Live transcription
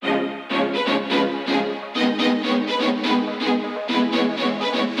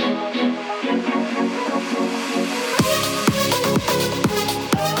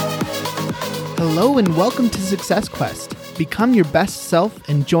and welcome to Success Quest. Become your best self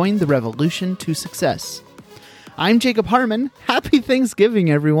and join the revolution to success. I'm Jacob Harmon. Happy Thanksgiving,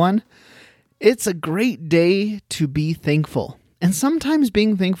 everyone. It's a great day to be thankful. And sometimes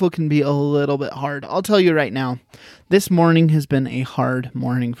being thankful can be a little bit hard. I'll tell you right now, this morning has been a hard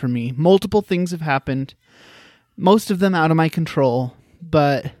morning for me. Multiple things have happened, most of them out of my control,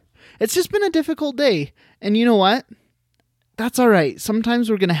 but it's just been a difficult day. And you know what? That's all right. Sometimes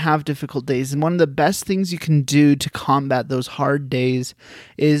we're going to have difficult days, and one of the best things you can do to combat those hard days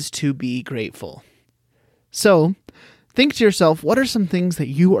is to be grateful. So, think to yourself, what are some things that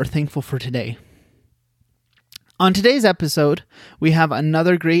you are thankful for today? On today's episode, we have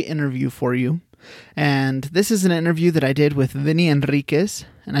another great interview for you, and this is an interview that I did with Vinny Enriquez,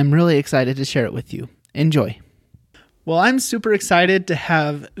 and I'm really excited to share it with you. Enjoy. Well, I'm super excited to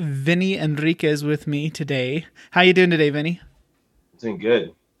have Vinny Enriquez with me today. How you doing today, Vinny? Doing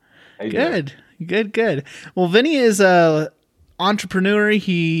good. How you doing? Good. Well, Vinny is a entrepreneur.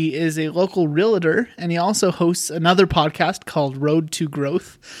 He is a local realtor, and he also hosts another podcast called Road to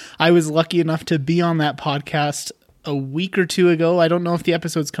Growth. I was lucky enough to be on that podcast a week or two ago. I don't know if the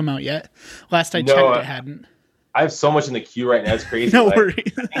episode's come out yet. Last I checked, it hadn't. I have so much in the queue right now. It's crazy. No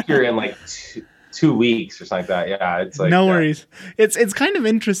worries. I think you're in like 2 weeks or something like that. Yeah, it's like no worries. It's kind of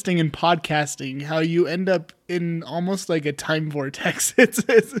interesting in podcasting how you end up in almost like a time vortex. It's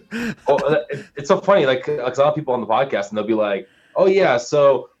so funny. Like a lot of people on the podcast, and they'll be like, "Oh yeah,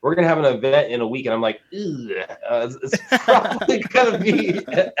 so we're gonna have an event in a week," and I'm like, "It's probably gonna be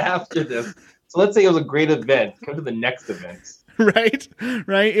after this." So let's say it was a great event. Come to the next event. Right.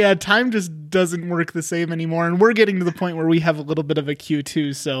 Yeah, time just doesn't work the same anymore, and we're getting to the point where we have a little bit of a queue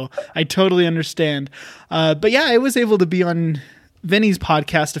too, so I totally understand. But yeah, I was able to be on Vinny's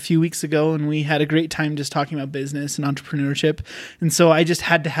podcast a few weeks ago, and we had a great time just talking about business and entrepreneurship, and so I just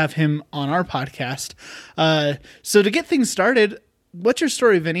had to have him on our podcast. So to get things started, what's your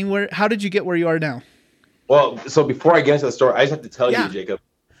story, Vinny? How did you get where you are now? Well, so before I get into the story, I just have to tell you, Jacob,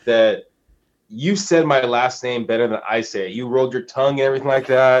 that you said my last name better than I say it. You rolled your tongue and everything like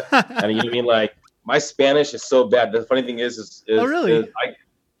that. And you mean like my Spanish is so bad. The funny thing is oh really?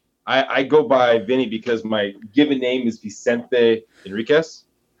 I go by Vinny because my given name is Vicente Enriquez.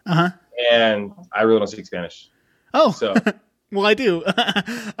 And I really don't speak Spanish. Oh, so well, I do.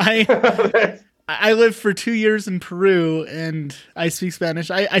 I lived for 2 years in Peru, and I speak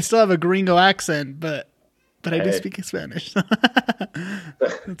Spanish. I still have a gringo accent, but I do speak Spanish.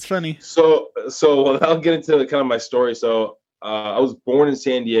 That's funny. So I'll get into kind of my story. So I was born in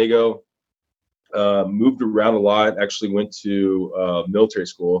San Diego, moved around a lot, actually went to military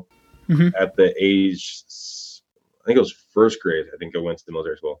school at the age, I think it was first grade. I think I went to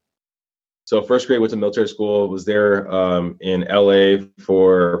military school. So first grade, went to military school, was there in LA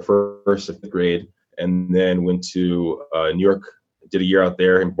for first and fifth grade, and then went to New York, did a year out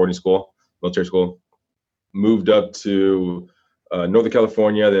there in boarding school, military school. Moved up to Northern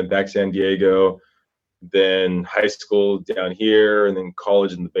California, then back San Diego, then high school down here, and then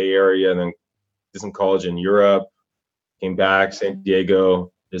college in the Bay Area, and then did some college in Europe. Came back, San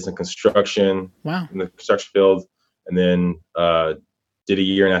Diego, did some construction in the construction field, and then did a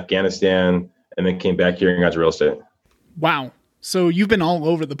year in Afghanistan, and then came back here and got to real estate. Wow. So you've been all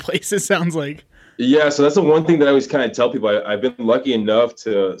over the place, it sounds like. Yeah, so that's the one thing that I always kind of tell people. I've been lucky enough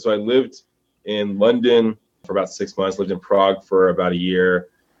so I lived in London for about 6 months, lived in Prague for about a year,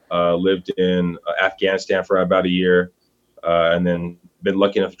 lived in Afghanistan for about a year, and then been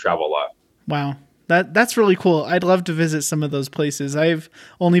lucky enough to travel a lot. Wow. That's really cool. I'd love to visit some of those places. I've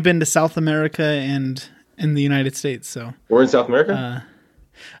only been to South America and in the United States. So we're in South America?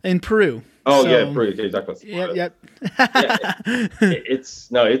 In Peru. Oh, yeah, Peru. Okay, talk about Yep.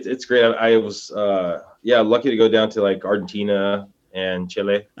 It's great. I was lucky to go down to like Argentina and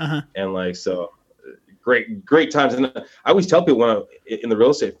Chile, and like so great times. And I always tell people in the real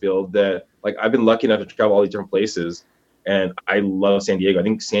estate field that like I've been lucky enough to travel all these different places, and I love San Diego. I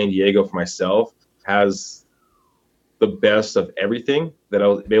think San Diego for myself has the best of everything that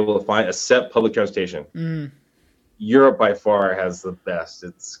I'll be able to find, except public transportation. Europe by far has the best.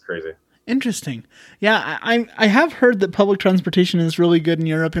 It's crazy. Interesting. Yeah, I have heard that public transportation is really good in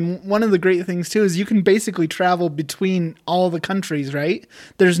Europe, and one of the great things too is you can basically travel between all the countries, right?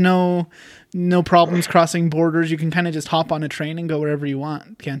 There's no problems crossing borders. You can kind of just hop on a train and go wherever you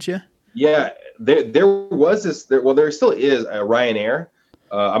want, can't you? Yeah, there was this. There still is a Ryanair.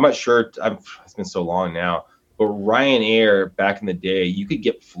 I'm not sure. It's been so long now, but Ryanair back in the day, you could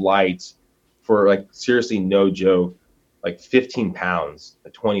get flights for like seriously no joke, like 15 pounds,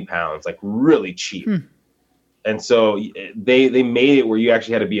 like 20 pounds, like really cheap. And so they made it where you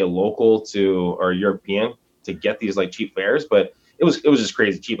actually had to be a local or European to get these like cheap fares, but it was just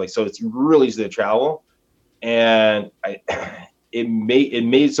crazy cheap. Like, so it's really easy to travel, and it made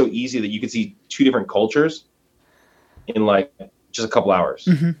it so easy that you could see two different cultures in like just a couple hours.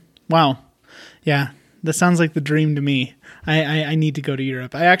 Mm-hmm. Wow. Yeah. That sounds like the dream to me. I need to go to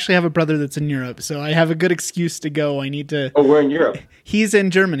Europe. I actually have a brother that's in Europe, so I have a good excuse to go. I need to. Oh, we're in Europe. He's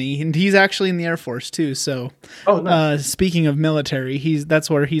in Germany, and he's actually in the Air Force too. So, nice. Speaking of military, that's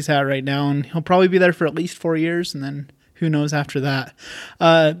where he's at right now, and he'll probably be there for at least 4 years, and then who knows after that.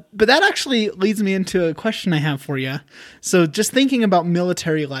 But that actually leads me into a question I have for you. So, just thinking about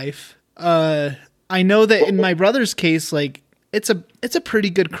military life, I know that in my brother's case, like, it's a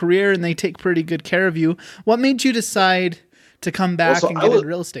pretty good career and they take pretty good care of you. What made you decide to come back and get into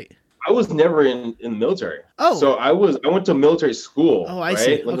real estate? I was never in the military. Oh, so I went to military school. Oh, I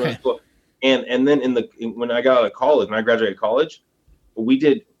see. Okay. And then when I got out of college, when I graduated college, we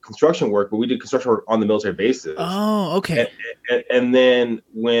did construction work, but we did construction work on the military bases. Oh, okay. And then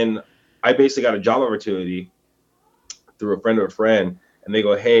when I basically got a job opportunity through a friend of a friend, and they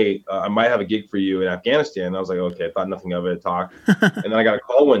go, hey, I might have a gig for you in Afghanistan. And I was like, okay, I thought nothing of it, talked. And then I got a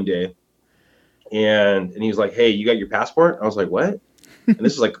call one day, and he was like, hey, you got your passport? I was like, what? And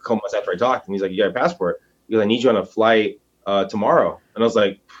this was like a couple months after I talked. And he's like, you got your passport? He goes, I need you on a flight tomorrow. And I was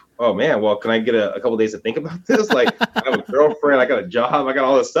like, oh, man, well, can I get a couple days to think about this? Like, I have a girlfriend, I got a job, I got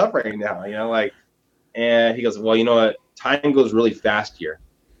all this stuff right now, like. And he goes, well, you know what? Time goes really fast here.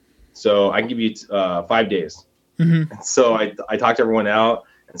 So I can give you 5 days. Mm-hmm. And so I talked everyone out,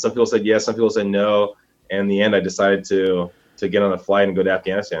 and some people said yes, some people said no. And in the end, I decided to get on a flight and go to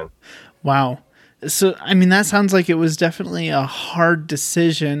Afghanistan. Wow. So, I mean, that sounds like it was definitely a hard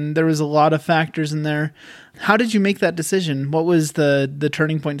decision. There was a lot of factors in there. How did you make that decision? What was the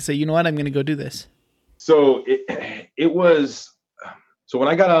turning point to say, you know what, I'm going to go do this? So it was, so when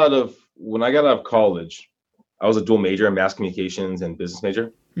I got out of college, I was a dual major in mass communications and business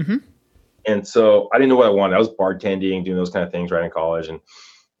major. Mm-hmm. And so I didn't know what I wanted. I was bartending, doing those kind of things right in college, and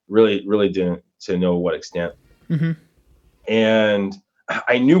really didn't to know what extent. Mm-hmm. And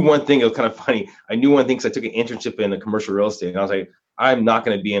I knew one thing. It was kind of funny. I knew one thing because I took an internship in commercial real estate, and I was like, I'm not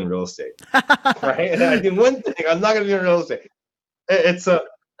going to be in real estate. Right? And I did one thing. I'm not going to be in real estate. And so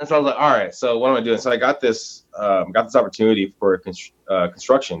I was like, all right, so what am I doing? So I got this opportunity for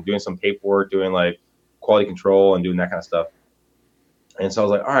construction, doing some paperwork, doing like quality control and doing that kind of stuff. And so I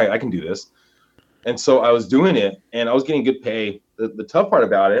was like, all right, I can do this. And so I was doing it, and I was getting good pay. The tough part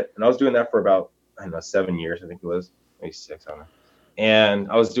about it, and I was doing that for about, 7 years, I think it was, maybe 6, I don't know.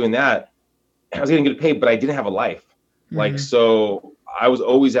 And I was doing that, and I was getting good pay, but I didn't have a life. Mm-hmm. Like, so I was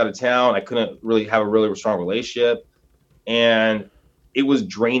always out of town. I couldn't really have a really strong relationship, and it was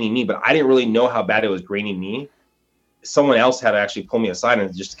draining me, but I didn't really know how bad it was draining me. Someone else had to actually pull me aside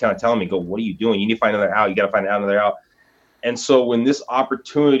and just kind of telling me, go, what are you doing? You need to find another out. You got to find another out. And so when this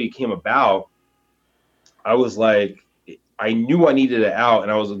opportunity came about, I was like, I knew I needed it out,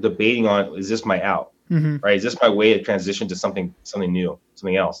 and I was debating on, is this my out? Mm-hmm. Right? Is this my way to transition to something new,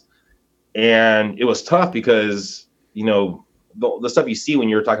 something else? And it was tough because, the stuff you see when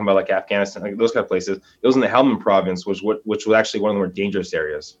you're talking about like Afghanistan, like those kind of places, it was in the Helmand province, which was actually one of the more dangerous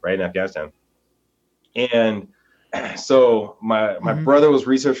areas, right, in Afghanistan. And so my mm-hmm. brother was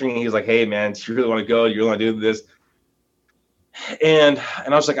researching, and he was like, hey man, do you really want to go? Do you really want to do this? And I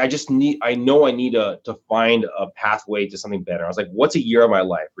was like, I know I need to find a pathway to something better. I was like, what's a year of my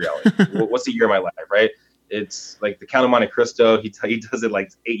life, really? What's a year of my life, right? It's like the Count of Monte Cristo. He does it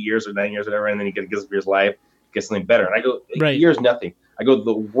like 8 years or 9 years, whatever, and then he gets his life, gets something better. And I go, right. Years, nothing. I go,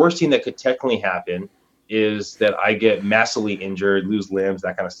 the worst thing that could technically happen is that I get massively injured, lose limbs,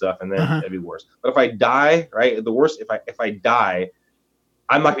 that kind of stuff, and then it'd be worse. But if I die, right, the worst, if I die,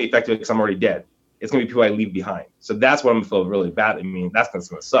 I'm not going to be affected because I'm already dead. It's going to be people I leave behind. So that's what I'm going to feel really bad. I mean, that's going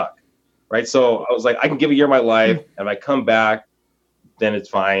to suck, right? So I was like, I can give a year of my life, and if I come back, then it's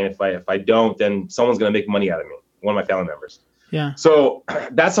fine. If I don't, then someone's going to make money out of me, one of my family members. Yeah. So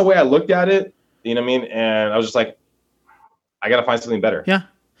that's the way I looked at it, you know what I mean? And I was just like, I got to find something better. Yeah.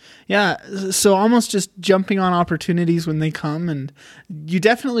 Yeah. So almost just jumping on opportunities when they come, and you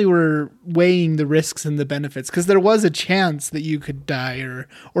definitely were weighing the risks and the benefits, because there was a chance that you could die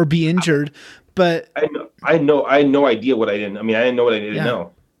or be injured. But I had no idea what I didn't. I mean, I didn't know what I didn't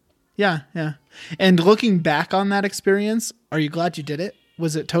know. Yeah, yeah. And looking back on that experience, are you glad you did it?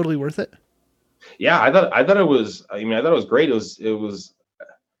 Was it totally worth it? Yeah, I thought it was. I mean, I thought it was great. It was.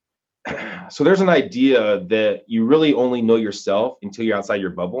 So there's an idea that you really only know yourself until you're outside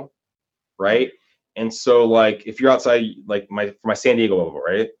your bubble, right? And so, like, if you're outside, like my San Diego bubble,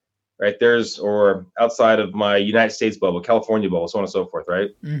 right? right? Or outside of my United States bubble, California bubble, so on and so forth,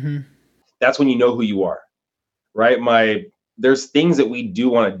 right? Mm-hmm. That's when you know who you are, right? There's things that we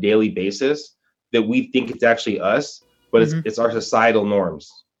do on a daily basis that we think it's actually us, but it's our societal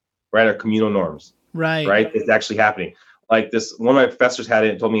norms, right? Our communal norms, right? It's actually happening. Like this, one of my professors had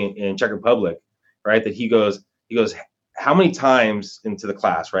it and told me in Czech Republic, right? That he goes, how many times into the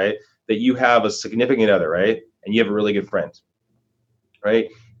class, right? That you have a significant other, right? And you have a really good friend, right?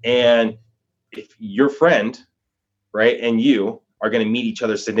 And if your friend, right, and you are going to meet each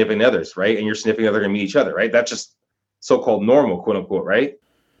other's significant others, right? And your significant other are going to meet each other, right? That's just so-called normal, quote unquote, right?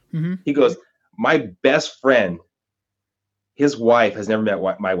 Mm-hmm. He goes, my best friend, his wife has never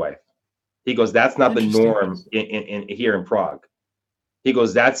met my wife. He goes, that's not the norm in here in Prague. He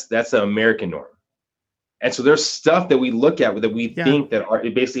goes, that's the American norm. And so there's stuff that we look at that we think that are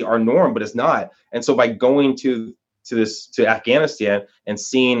basically our norm, but it's not. And so by going to Afghanistan and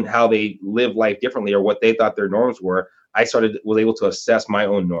seeing how they live life differently or what they thought their norms were, I was able to assess my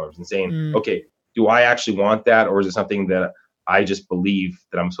own norms and saying, okay, do I actually want that, or is it something that I just believe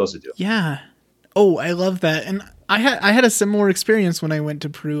that I'm supposed to do? Yeah. Oh, I love that. And I had a similar experience when I went to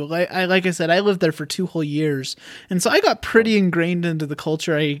Peru. Like I said, I lived there for 2 whole years. And so I got pretty ingrained into the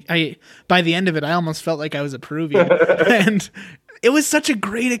culture. I by the end of it, I almost felt like I was a Peruvian. And it was such a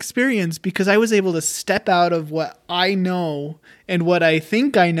great experience because I was able to step out of what I know and what I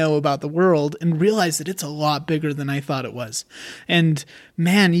think I know about the world and realize that it's a lot bigger than I thought it was. And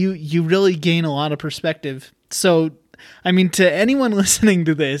man, you really gain a lot of perspective. So, I mean, to anyone listening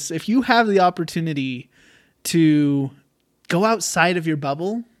to this, if you have the opportunity to go outside of your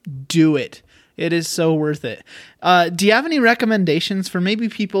bubble, do it. It is so worth it. Do you have any recommendations for maybe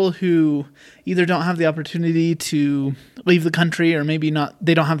people who either don't have the opportunity to leave the country or maybe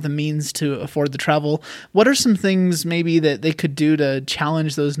they don't have the means to afford the travel? What are some things maybe that they could do to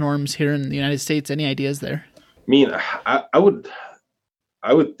challenge those norms here in the United States? Any ideas there? I mean, I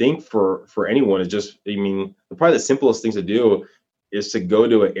would think for anyone, probably the simplest things to do is to go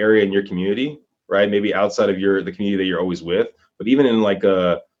to an area in your community, right? Maybe outside of the community that you're always with, but even in like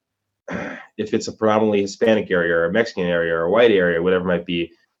if it's a predominantly Hispanic area or a Mexican area or a white area, whatever it might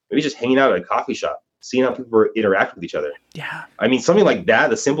be, maybe just hanging out at a coffee shop, seeing how people interact with each other. Yeah. I mean, something like that,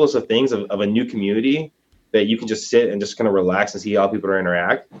 the simplest of things of a new community that you can just sit and just kind of relax and see how people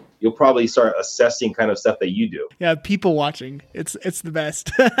interact, you'll probably start assessing kind of stuff that you do. Yeah, people watching. It's the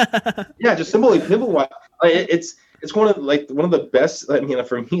best. Yeah, just simply people watch. It's one of the best. I mean,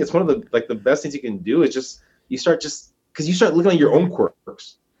 for me, it's one of the best things you can do is just because you start looking at your own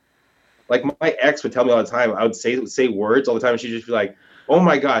quirks. Like my ex would tell me all the time, I would say words all the time, and she'd just be like, "Oh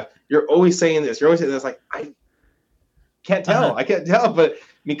my God, you're always saying this. You're always saying this." Like I can't tell. I can't tell, but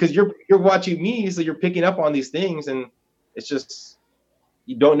because you're watching me, so you're picking up on these things, and it's just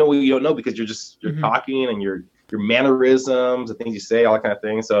you don't know what you don't know because you're talking and your mannerisms, the things you say, all that kind of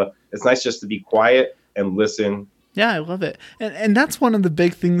thing. So it's nice just to be quiet and listen. Yeah, I love it. And that's one of the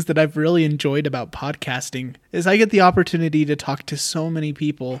big things that I've really enjoyed about podcasting is I get the opportunity to talk to so many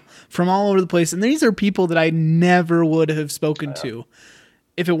people from all over the place. And these are people that I never would have spoken to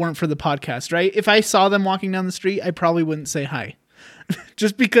if it weren't for the podcast, right? If I saw them walking down the street, I probably wouldn't say hi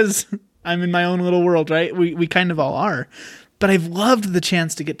just because I'm in my own little world, right? We kind of all are. But I've loved the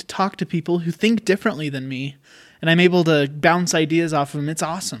chance to get to talk to people who think differently than me. And I'm able to bounce ideas off of them. It's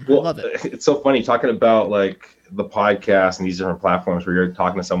awesome. I love it. It's so funny talking about like the podcast and these different platforms where you're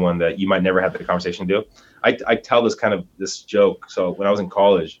talking to someone that you might never have the conversation to. I tell this joke. So when I was in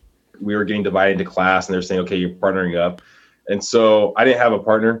college, we were getting divided into class and they're saying, okay, you're partnering up. And so I didn't have a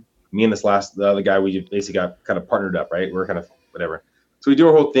partner. Me and the other guy, we basically got kind of partnered up, right? We're kind of whatever. So we do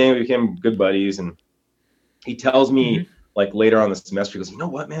our whole thing. We became good buddies. And he tells me like later on the semester, he goes, you know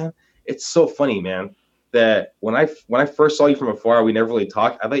what, man? It's so funny, man, that when I first saw you from afar, we never really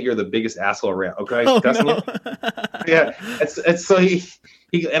talked. I thought you're the biggest asshole around. Okay, no. Yeah. It's so he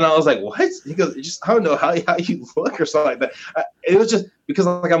and I was like, what? He goes, just I don't know how you look or something like that. It was just because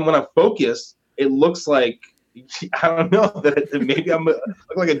like when I'm focused, it looks like I don't know that maybe I'm look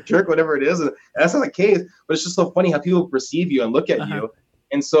like a jerk, whatever it is. And that's not the case. But it's just so funny how people perceive you and look at you.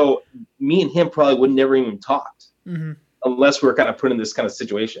 And so me and him probably would never even talked unless we're kind of put in this kind of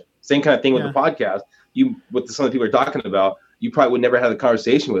situation. Same kind of thing with the podcast. With some of the people you're talking about, you probably would never have a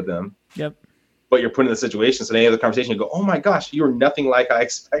conversation with them. Yep. But you're put in the situation. So any other conversation, you go, "Oh my gosh, you're nothing like I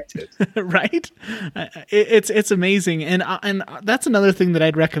expected." Right? It's amazing, and that's another thing that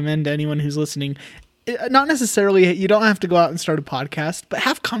I'd recommend to anyone who's listening. Not necessarily, you don't have to go out and start a podcast, but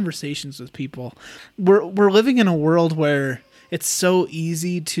have conversations with people. We're living in a world where it's so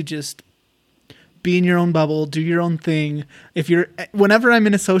easy to just be in your own bubble, do your own thing. Whenever I'm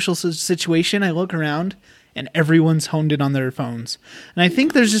in a social situation, I look around and everyone's honed in on their phones. And I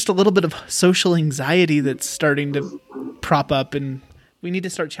think there's just a little bit of social anxiety that's starting to prop up, and we need to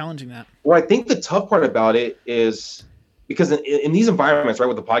start challenging that. Well, I think the tough part about it is because in these environments, right,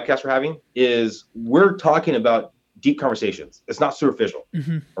 with the podcast we're having, is we're talking about deep conversations. It's not superficial,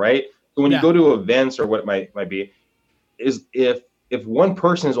 right? So when you go to events or what it might be, is if one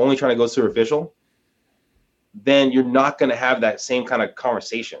person is only trying to go superficial, then you're not going to have that same kind of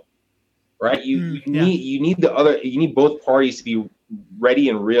conversation, right? You need both parties to be ready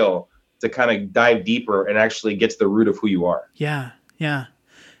and real to kind of dive deeper and actually get to the root of who you are. Yeah.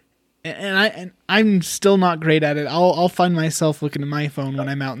 And I'm still not great at it. I'll find myself looking at my phone when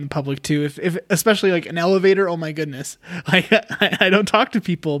I'm out in public too. If especially like an elevator, oh my goodness, I don't talk to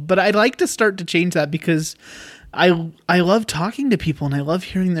people. But I'd like to start to change that, because I love talking to people and I love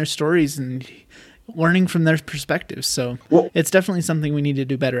hearing their stories and learning from their perspectives. So it's definitely something we need to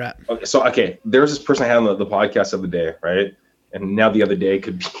do better at. Okay, there's this person I had on the podcast the other day, right? And now the other day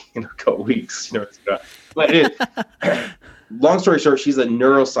could be in a couple weeks, But long story short, she's a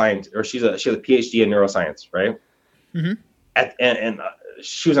neuroscientist, or she has a PhD in neuroscience, right? And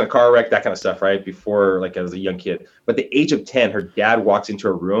she was in a car wreck, that kind of stuff, right? Before, like, as a young kid. But at the age of 10, her dad walks into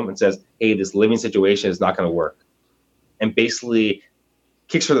her room and says, "Hey, this living situation is not going to work," and basically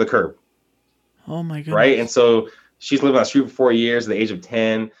kicks her to the curb. Oh my goodness. Right. And so she's living on the street for 4 years at the age of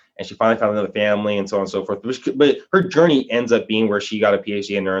 10, and she finally found another family and so on and so forth. But her journey ends up being where she got a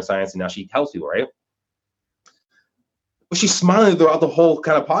PhD in neuroscience, and now she tells people, right? But she's smiling throughout the whole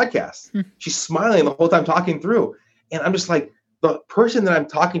kind of podcast. She's smiling the whole time talking through. And I'm just like, the person that I'm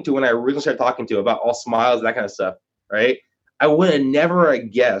talking to when I originally started talking to about all smiles and that kind of stuff, right? I would have never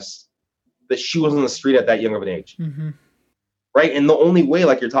guessed that she was on the street at that young of an age. Right. And the only way,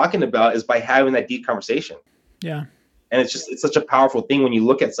 like you're talking about, is by having that deep conversation. Yeah. And it's such a powerful thing when you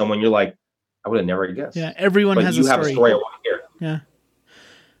look at someone, you're like, I would have never guessed. Yeah. Everyone has a story. You have a story I want to hear. Yeah.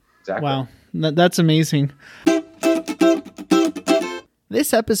 Exactly. Wow. That's amazing.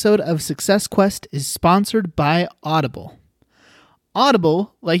 This episode of Success Quest is sponsored by Audible.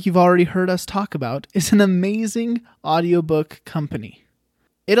 Audible, like you've already heard us talk about, is an amazing audiobook company.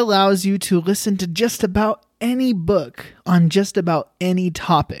 It allows you to listen to just about any book on just about any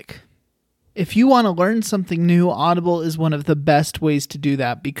topic. If you want to learn something new, Audible is one of the best ways to do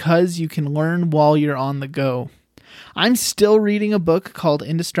that, because you can learn while you're on the go. I'm still reading a book called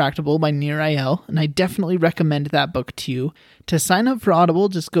Indistractable by Nir Eyal, and I definitely recommend that book to you. To sign up for Audible,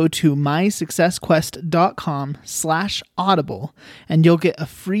 just go to mysuccessquest.com/audible, and you'll get a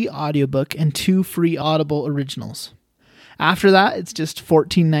free audiobook and 2 free Audible originals. After that, it's just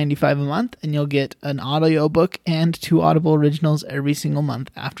 $14.95 a month, and you'll get an audiobook and 2 Audible originals every single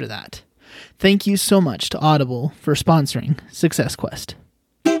month after that. Thank you so much to Audible for sponsoring Success Quest.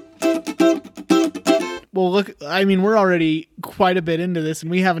 Well, look, I mean, we're already quite a bit into this,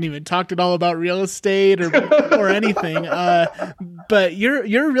 and we haven't even talked at all about real estate or anything. But you're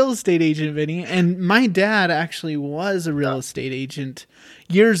a real estate agent, Vinny, and my dad actually was a real estate agent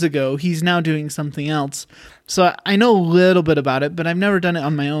years ago. He's now doing something else. So I know a little bit about it, but I've never done it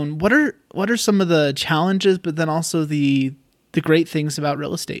on my own. What are some of the challenges, but then also the great things about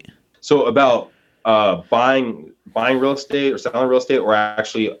real estate? So about buying real estate or selling real estate, or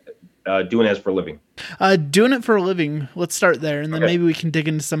actually doing it for a living? Doing it for a living. Let's start there, and then maybe we can dig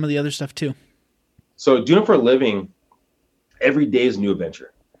into some of the other stuff too. So doing it for a living, every day is a new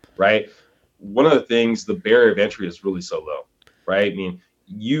adventure, right? One of the things, the barrier of entry is really so low, right? I mean,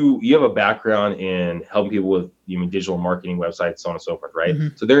 you have a background in helping people with digital marketing, websites, so on and so forth, right?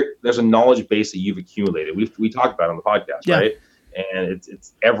 So there's a knowledge base that you've accumulated. We talked about it on the podcast, right? And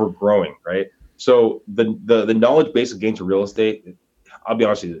it's ever growing, right? So the knowledge base of getting to real estate, I'll be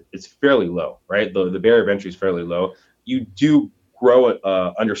honest with you, it's fairly low, right? The barrier of entry is fairly low. You do grow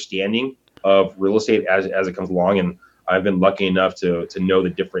understanding of real estate as it comes along, and I've been lucky enough to know the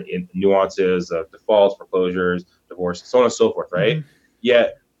different nuances of defaults, foreclosures, divorce, so on and so forth, right?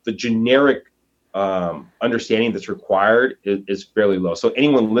 Yet the generic understanding that's required is fairly low. So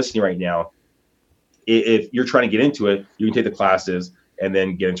anyone listening right now, if you're trying to get into it, you can take the classes and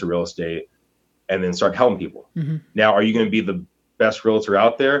then get into real estate and then start helping people. Now, are you going to be the best realtor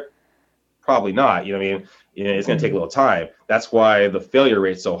out there? Probably not. It's going to take a little time. That's why the failure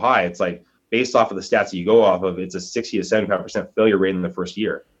rate's so high. It's like, based off of the stats that you go off of, it's a 60 to 75% failure rate in the first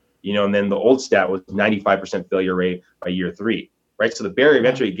year. And then the old stat was 95% failure rate by year 3, right? So the barrier of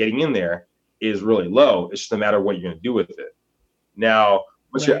entry getting in there is really low. It's just a matter of what you're going to do with it. Now,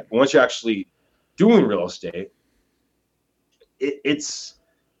 once you're actually doing real estate, it's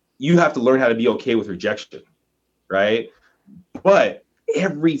you have to learn how to be okay with rejection, right? But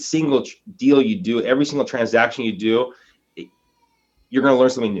every single deal you do, every single transaction you do, you're going to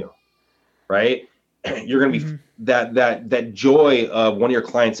learn something new, right? You're going to be that joy of one of your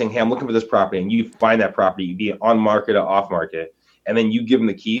clients saying, hey, I'm looking for this property, and you find that property, be it on market or off market, and then you give them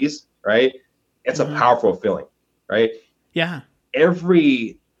the keys, right? It's a powerful feeling, right? Yeah.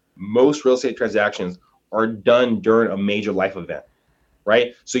 Most real estate transactions are done during a major life event,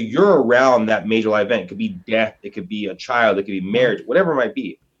 right? So you're around that major life event. It could be death, it could be a child, it could be marriage, whatever it might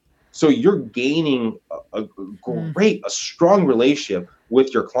be. So you're gaining a strong relationship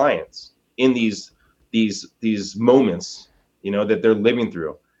with your clients in these moments, that they're living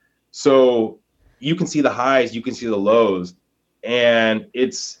through. So you can see the highs, you can see the lows, and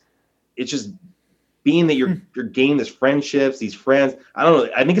it's just being that you're gaining these friendships, these friends. I don't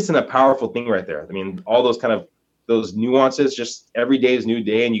know. I think it's a powerful thing right there. I mean, all those kind of those nuances, just every day is a new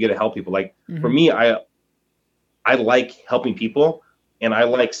day, and you get to help people. Like for me, I like helping people, and I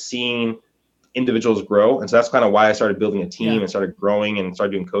like seeing individuals grow. And so that's kind of why I started building a team and started growing and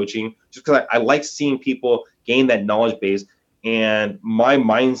started doing coaching, just because I like seeing people gain that knowledge base. And my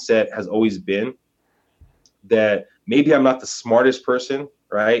mindset has always been that maybe I'm not the smartest person,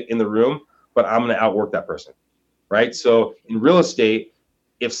 right, in the room, but I'm going to outwork that person, right? So in real estate,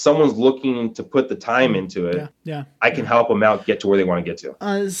 if someone's looking to put the time into it, I can help them out, get to where they want to get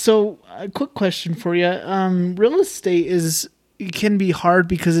to. So a quick question for you. Real estate can be hard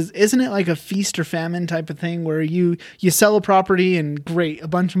because isn't it like a feast or famine type of thing where you sell a property and great, a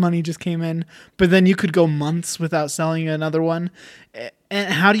bunch of money just came in, but then you could go months without selling another one.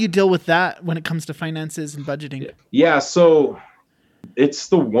 And how do you deal with that when it comes to finances and budgeting? Yeah. So it's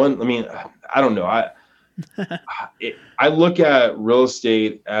the one, I mean, I don't know. I look at real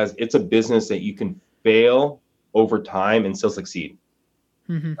estate as it's a business that you can fail over time and still succeed.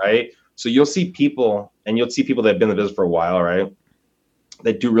 Right. So you'll see people that have been in the business for a while, right,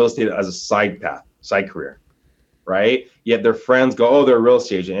 that do real estate as a side path, side career, right? Yet their friends go, oh, they're a real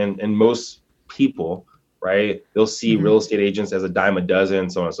estate agent. And most people, right, they'll see real estate agents as a dime a dozen,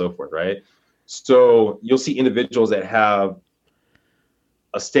 so on and so forth, right? So you'll see individuals that have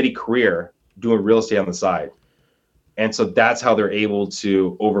a steady career doing real estate on the side. And so that's how they're able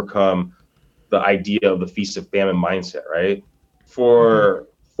to overcome the idea of the feast of famine mindset, right? For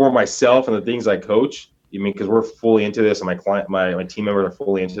myself and the things I coach, because we're fully into this, and my team members are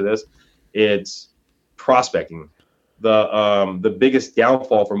fully into this, it's prospecting. The biggest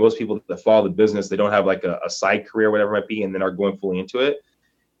downfall for most people that follow the business, they don't have like a side career, whatever it might be, and then are going fully into it,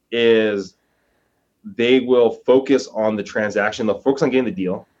 is they will focus on the transaction. They'll focus on getting the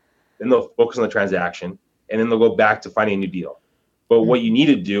deal, then they'll focus on the transaction, and then they'll go back to finding a new deal. But what you need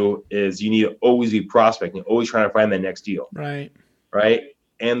to do is you need to always be prospecting, always trying to find that next deal. Right.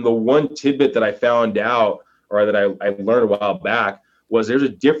 And the one tidbit that I found out, or that I learned a while back, was there's a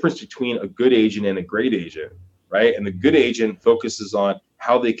difference between a good agent and a great agent, right? And the good agent focuses on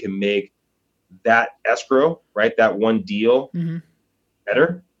how they can make that escrow, right, that one deal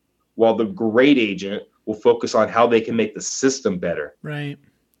better, while the great agent will focus on how they can make the system better. Right.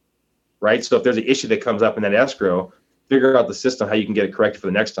 So if there's an issue that comes up in that escrow, figure out the system, how you can get it corrected for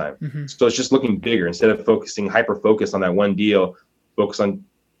the next time. So it's just looking bigger. Instead of hyper-focused on that one deal, focus on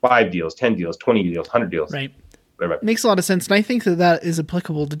 5 deals, 10 deals, 20 deals, 100 deals. Right. Makes a lot of sense. And I think that is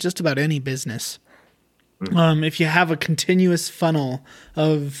applicable to just about any business. If you have a continuous funnel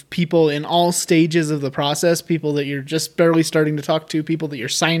of people in all stages of the process, people that you're just barely starting to talk to, people that you're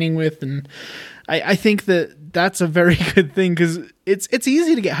signing with, and I think that's a very good thing, because it's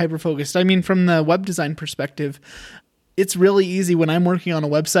easy to get hyper-focused. I mean, from the web design perspective, it's really easy when I'm working on a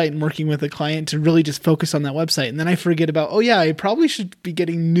website and working with a client to really just focus on that website. And then I forget about, I probably should be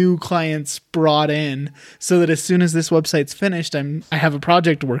getting new clients brought in so that as soon as this website's finished, I have a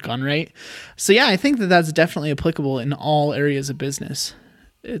project to work on, right? So yeah, I think that's definitely applicable in all areas of business.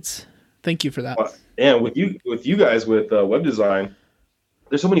 Thank you for that. And with you guys with web design,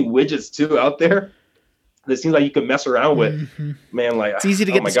 there's so many widgets too out there that seems like you can mess around with. Man, like it's easy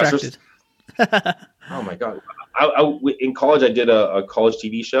to get distracted. Oh my God. In college, I did a college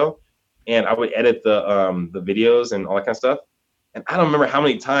TV show, and I would edit the videos and all that kind of stuff. And I don't remember how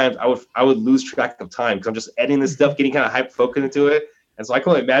many times I would lose track of time because I'm just editing this stuff, getting kind of hyper focused into it. And so I can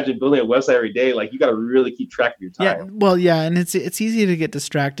only imagine building a website every day. Like, you got to really keep track of your time. Yeah, well, yeah, and it's easy to get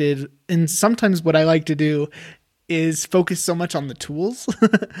distracted. And sometimes what I like to do is focus so much on the tools.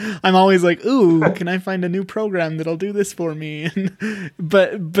 I'm always like, ooh, can I find a new program that'll do this for me?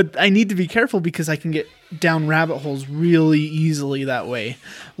 But I need to be careful because I can get down rabbit holes really easily that way.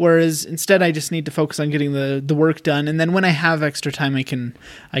 Whereas instead I just need to focus on getting the work done. And then when I have extra time, I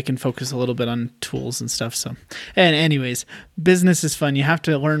can focus a little bit on tools and stuff. So, and anyways, business is fun. You have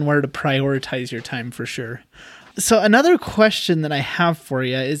to learn where to prioritize your time for sure. So another question that I have for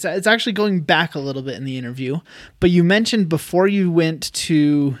you is, it's actually going back a little bit in the interview, but you mentioned before you went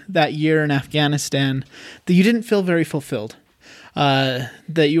to that year in Afghanistan that you didn't feel very fulfilled, that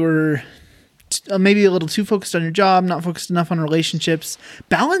you were maybe a little too focused on your job, not focused enough on relationships.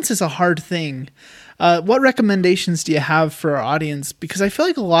 Balance is a hard thing. What recommendations do you have for our audience? Because I feel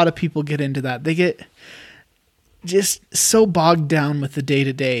like a lot of people get into that. They get just so bogged down with the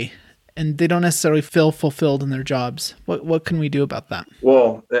day-to-day, and they don't necessarily feel fulfilled in their jobs. What can we do about that?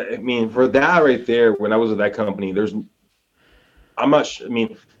 Well, I mean, for that right there, when I was with that company, putting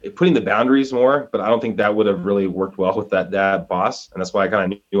the boundaries more, but I don't think that would have really worked well with that boss. And that's why I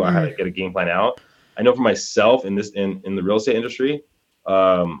kind of knew I had to get a game plan out. I know for myself in the real estate industry,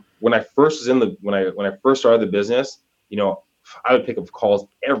 when I first was when I first started the business, I would pick up calls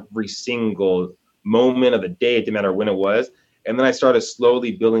every single moment of the day. It didn't matter when it was. And then I started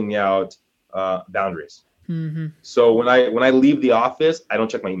slowly building out boundaries. Mm-hmm. So when I leave the office, I don't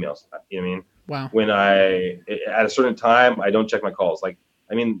check my emails. You know what I mean? Wow. When at a certain time, I don't check my calls.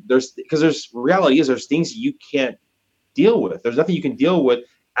 There's things you can't deal with. There's nothing you can deal with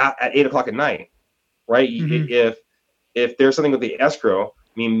at 8:00 at night, right? Mm-hmm. If there's something with the escrow,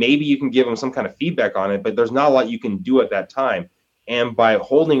 maybe you can give them some kind of feedback on it, but there's not a lot you can do at that time. And by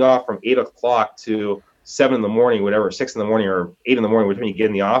holding off from 8:00 to 7 in the morning, whatever, 6 in the morning or 8 in the morning, when you get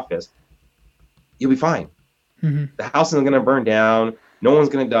in the office, you'll be fine. Mm-hmm. The house isn't going to burn down. No one's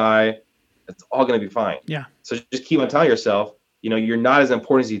going to die. It's all going to be fine. Yeah. So just keep on telling yourself, you're not as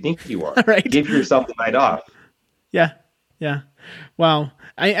important as you think you are. Right. Give yourself the night off. Yeah. Yeah. Wow.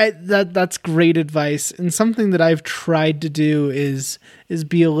 That's great advice. And something that I've tried to do is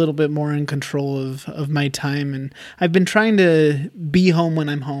be a little bit more in control of my time. And I've been trying to be home when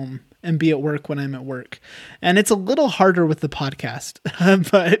I'm home and be at work when I'm at work. And it's a little harder with the podcast,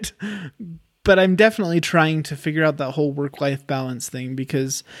 but I'm definitely trying to figure out that whole work-life balance thing,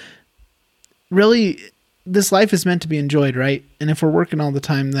 because really this life is meant to be enjoyed, right? And if we're working all the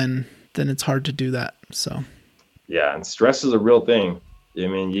time, then it's hard to do that. So yeah, and stress is a real thing.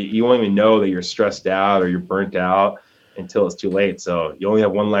 You won't even know that you're stressed out or you're burnt out until it's too late. So you only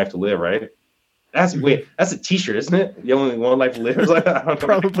have one life to live, right? That's a t-shirt, isn't it? You only one life to live. I don't know.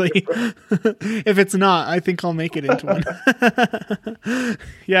 Probably. If it's not, I think I'll make it into one.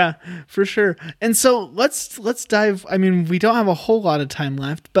 Yeah, for sure. And so let's dive. We don't have a whole lot of time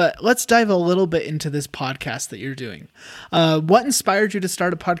left, but let's dive a little bit into this podcast that you're doing. What inspired you to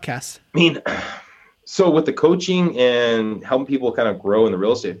start a podcast? So with the coaching and helping people kind of grow in the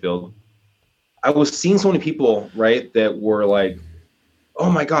real estate field, I was seeing so many people, right, that were like, oh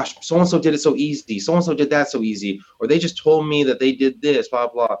my gosh, so-and-so did it so easy. So-and-so did that so easy. Or they just told me that they did this, blah,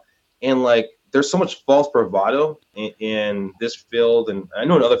 blah. And there's so much false bravado in this field. And I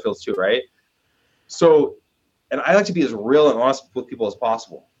know in other fields too, right? So, and I like to be as real and honest with people as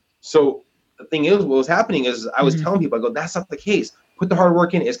possible. So the thing is, what was happening is I was telling people, I go, that's not the case. Put the hard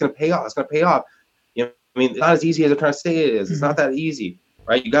work in. It's going to pay off. It's going to pay off. It's not as easy as I'm trying to say it is. It's not that easy,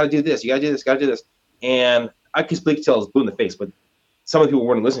 right? You got to do this. You got to do this. Got to do this. And I could speak till I was blue in the face, but some of the people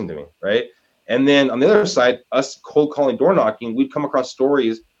weren't listening to me, right? And then on the other side, us cold calling, door knocking, we'd come across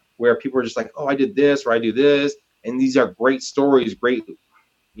stories where people were just like, oh, I did this or I do this. And these are great stories, great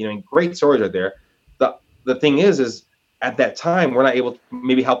stories right there. The thing is at that time, we're not able to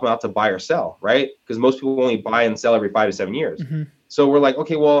maybe help them out to buy or sell, right? Because most people only buy and sell every 5 to 7 years. Mm-hmm. So we're like,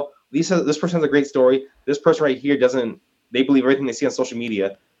 okay, well, this person has a great story. This person right here they believe everything they see on social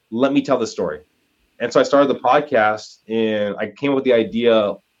media. Let me tell the story. And so I started the podcast, and I came up with the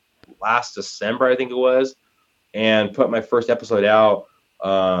idea last December, I think it was, and put my first episode out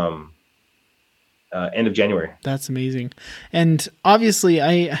end of January. That's amazing. And obviously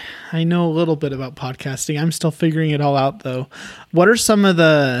I know a little bit about podcasting. I'm still figuring it all out though. What are some of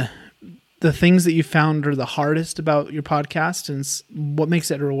the things that you found are the hardest about your podcast, and what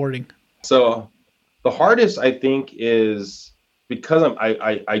makes it rewarding? So the hardest, I think, is because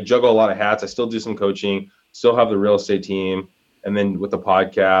I juggle a lot of hats. I still do some coaching, still have the real estate team, and then with the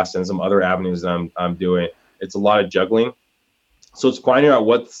podcast and some other avenues that I'm doing, it's a lot of juggling. So it's finding out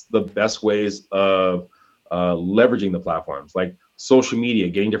what's the best ways of leveraging the platforms, like social media,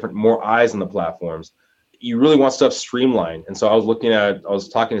 getting more eyes on the platforms. You really want stuff streamlined. And so I was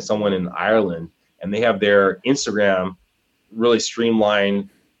talking to someone in Ireland, and they have their Instagram really streamlined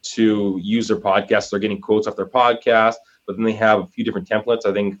to use their podcast. They're getting quotes off their podcast, but then they have a few different templates.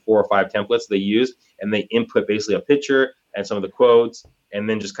 I think 4 or 5 templates they use, and they input basically a picture and some of the quotes, and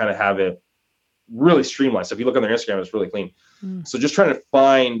then just kind of have it really streamlined. So if you look on their Instagram, it's really clean. So just trying to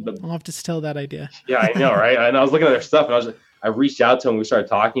find I'll have to steal that idea. Yeah, I know, right? And I was looking at their stuff, and I reached out to them. We started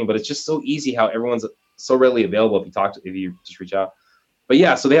talking, but it's just so easy how everyone's so readily available if you just reach out. But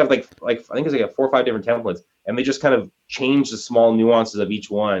yeah, so they have like I think it's like 4 or 5 different templates, and they just kind of change the small nuances of each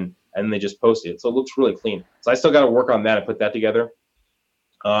one, and they just post it. So it looks really clean. So I still got to work on that and put that together.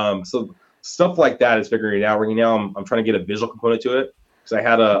 So stuff like that is figuring it out. Right now, I'm trying to get a visual component to it, because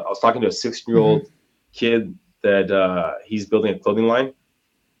I was talking to a 16-year-old kid that he's building a clothing line,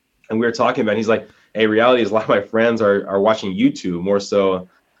 and we were talking about it. He's like, hey, reality is a lot of my friends are watching YouTube more so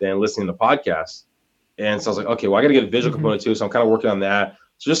than listening to podcasts. And so I was like, okay, well, I got to get a visual component too. So I'm kind of working on that.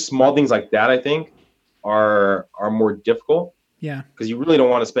 So just small things like that, I think, are more difficult. Yeah. Because you really don't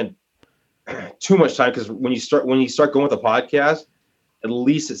want to spend too much time. Because when you start going with a podcast, at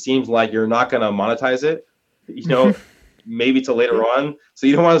least it seems like you're not going to monetize it, maybe till later on. So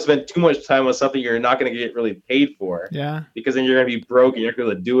you don't want to spend too much time on something you're not going to get really paid for. Yeah. Because then you're going to be broke and you're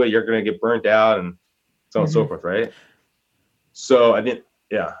going to do it. You're going to get burnt out and so on and so forth, right? So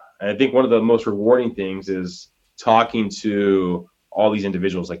I think one of the most rewarding things is talking to all these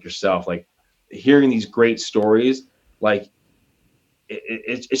individuals like yourself, like hearing these great stories. Like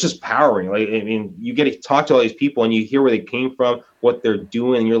it's just powering. Like, I mean, you get to talk to all these people and you hear where they came from, what they're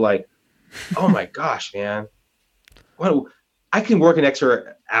doing. And you're like, oh my gosh, man. I can work an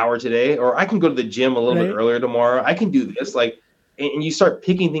extra hour today, or I can go to the gym a little bit earlier tomorrow. I can do this. And you start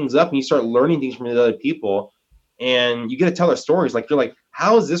picking things up and you start learning things from the other people, and you get to tell their stories. Like, you're like,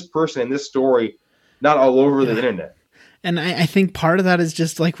 how is this person in this story not all over the internet? And I think part of that is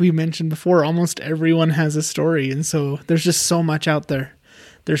just like we mentioned before, almost everyone has a story. And so there's just so much out there.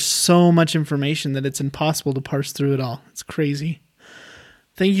 There's so much information that it's impossible to parse through it all. It's crazy.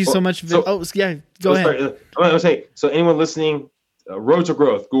 Thank you so much. Go ahead. Sorry, I'm going to say, so anyone listening, Road to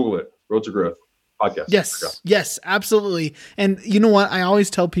Growth, Google it. Road to Growth podcast. Yes, absolutely. And you know what? I always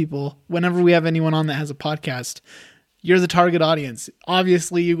tell people whenever we have anyone on that has a podcast, you're the target audience.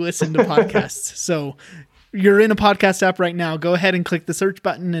 Obviously, you listen to podcasts. So you're in a podcast app right now. Go ahead and click the search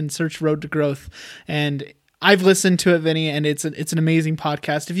button and search Road to Growth. And I've listened to it, Vinny, and it's an amazing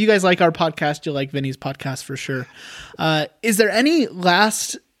podcast. If you guys like our podcast, you'll like Vinny's podcast for sure. Is there any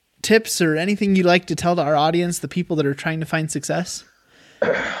last tips or anything you'd like to tell to our audience, the people that are trying to find success?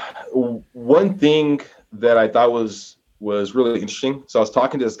 One thing that I thought was really interesting. So I was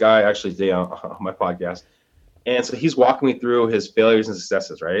talking to this guy actually today on my podcast. And so he's walking me through his failures and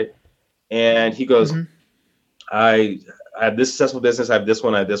successes, right? And he goes, I have this successful business, I have this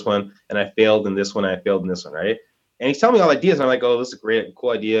one, and I failed in this one, I failed in this one, right? And he's telling me all ideas, and I'm like, oh, this is a cool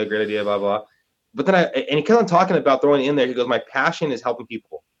idea, great idea, blah, blah. But then he kept on talking about throwing in there. He goes, my passion is helping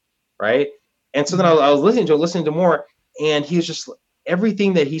people, right? And so then I was listening to more, and he was just,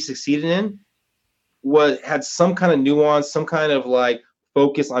 everything that he succeeded in had some kind of nuance, some kind of like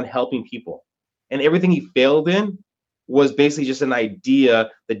focus on helping people. And everything he failed in was basically just an idea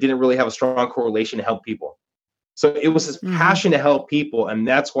that didn't really have a strong correlation to help people. So it was his passion to help people, and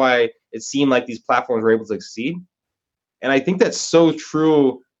that's why it seemed like these platforms were able to succeed. And I think that's so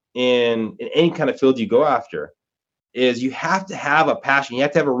true in any kind of field you go after, is you have to have a passion. You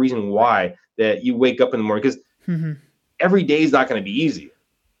have to have a reason why that you wake up in the morning, because every day is not going to be easy.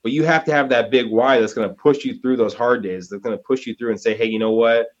 But you have to have that big why that's going to push you through those hard days, that's going to push you through and say, hey, you know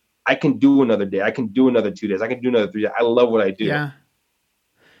what? I can do another day. I can do another 2 days. I can do another 3 days. I love what I do. Yeah.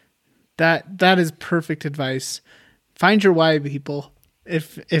 That is perfect advice. Find your why, people.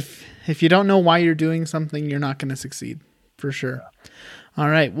 If you don't know why you're doing something, you're not going to succeed, for sure. All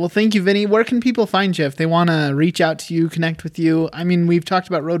right. Well, thank you, Vinny. Where can people find you if they want to reach out to you, connect with you? I mean, we've talked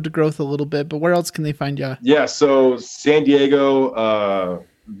about Road to Growth a little bit, but where else can they find you? Yeah. So San Diego,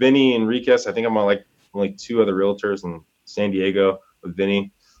 Vinny Enriquez. I think I'm on like 2 other realtors in San Diego with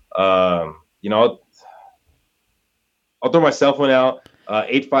Vinny. I'll throw my cell phone out.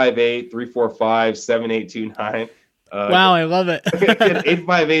 858-345-7829. Wow, I love it.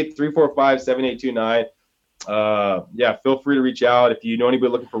 858-345-7829. Feel free to reach out. If you know anybody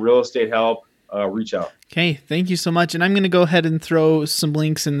looking for real estate help, reach out. Okay, thank you so much. And I'm going to go ahead and throw some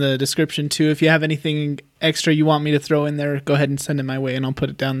links in the description too. If you have anything extra you want me to throw in there, go ahead and send it my way and I'll put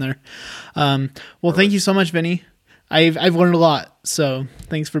it down there. Thank you so much, Vinny. I've learned a lot, so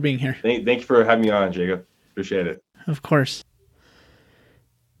thanks for being here. Thank you for having me on, Jacob. Appreciate it. Of course.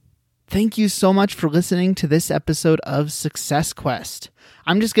 Thank you so much for listening to this episode of Success Quest.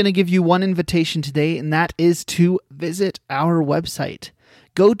 I'm just going to give you one invitation today, and that is to visit our website.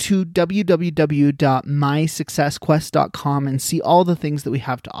 Go to www.mysuccessquest.com and see all the things that we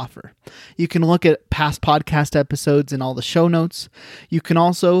have to offer. You can look at past podcast episodes and all the show notes. You can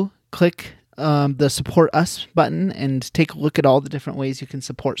also click the Support Us button and take a look at all the different ways you can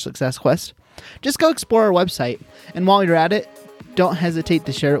support Success Quest. Just go explore our website, and while you're at it, don't hesitate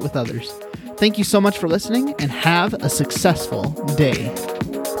to share it with others. Thank you so much for listening, and have a successful day.